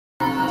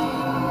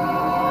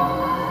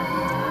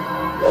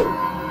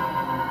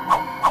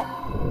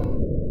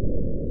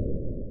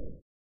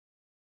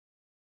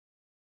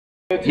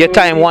Your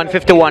time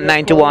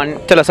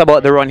 1:51.91. Tell us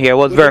about the run here. It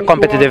was very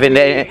competitive in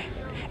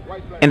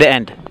the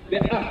end.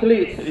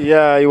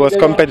 Yeah, it was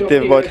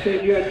competitive, but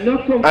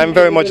I'm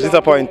very much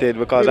disappointed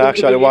because I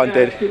actually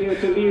wanted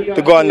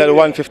to go under the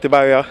 150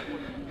 barrier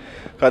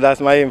because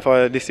that's my aim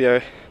for this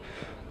year.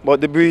 But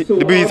the breeze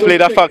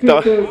played a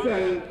factor,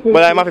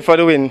 but I'm happy for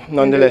the win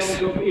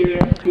nonetheless.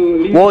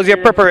 What was your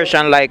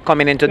preparation like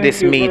coming into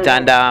this meet,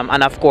 and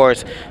of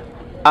course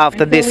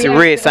after this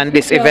race and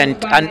this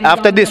event, and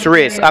after this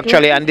race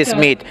actually and this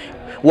meet,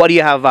 what do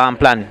you have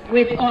planned?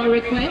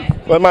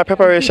 Well, my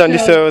preparation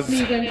this year was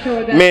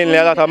mainly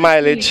a lot of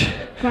mileage,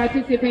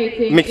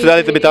 mixed with a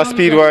little bit of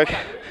speed work,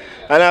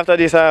 and after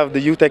this I have the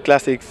UTEC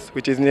Classics,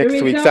 which is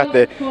next week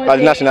Saturday at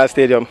the National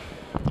Stadium.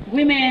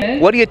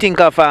 What do you think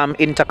of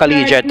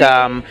Intercollegiate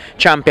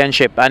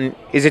Championship, and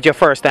is it your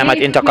first time at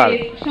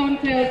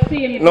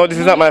Intercol? No, this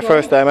is not my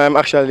first time. I'm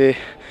actually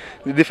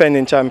the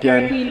defending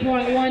champion.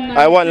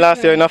 I won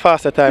last year in a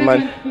faster time,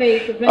 and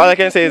all I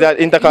can say is that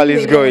Intercol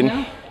is growing.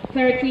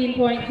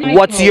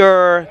 What's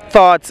your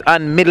thoughts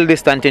on middle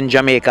distance in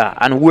Jamaica,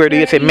 and where do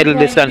you see middle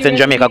distance in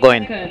Jamaica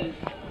going?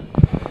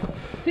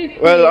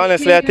 Well,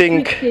 honestly, I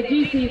think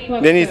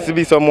there needs to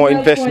be some more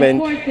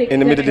investment in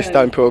the middle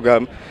distance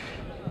program.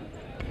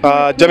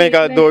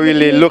 Jamaica don't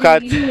really look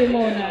at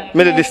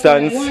middle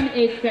distance,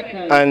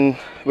 and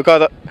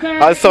because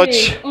as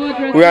such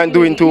we aren't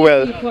doing too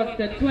well,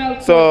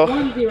 so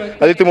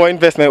a little more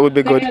investment would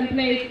be good.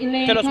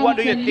 Tell us, what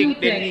do you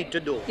think they need to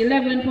do? What do you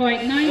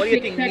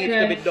think needs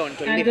to be done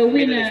to lift middle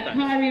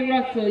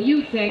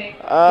distance?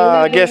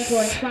 I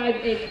guess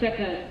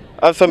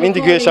have some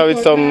integration with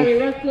some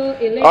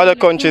other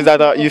countries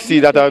that you see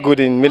that are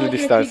good in middle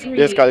distance.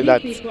 Basically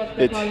that's it.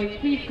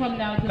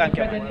 Thank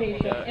you.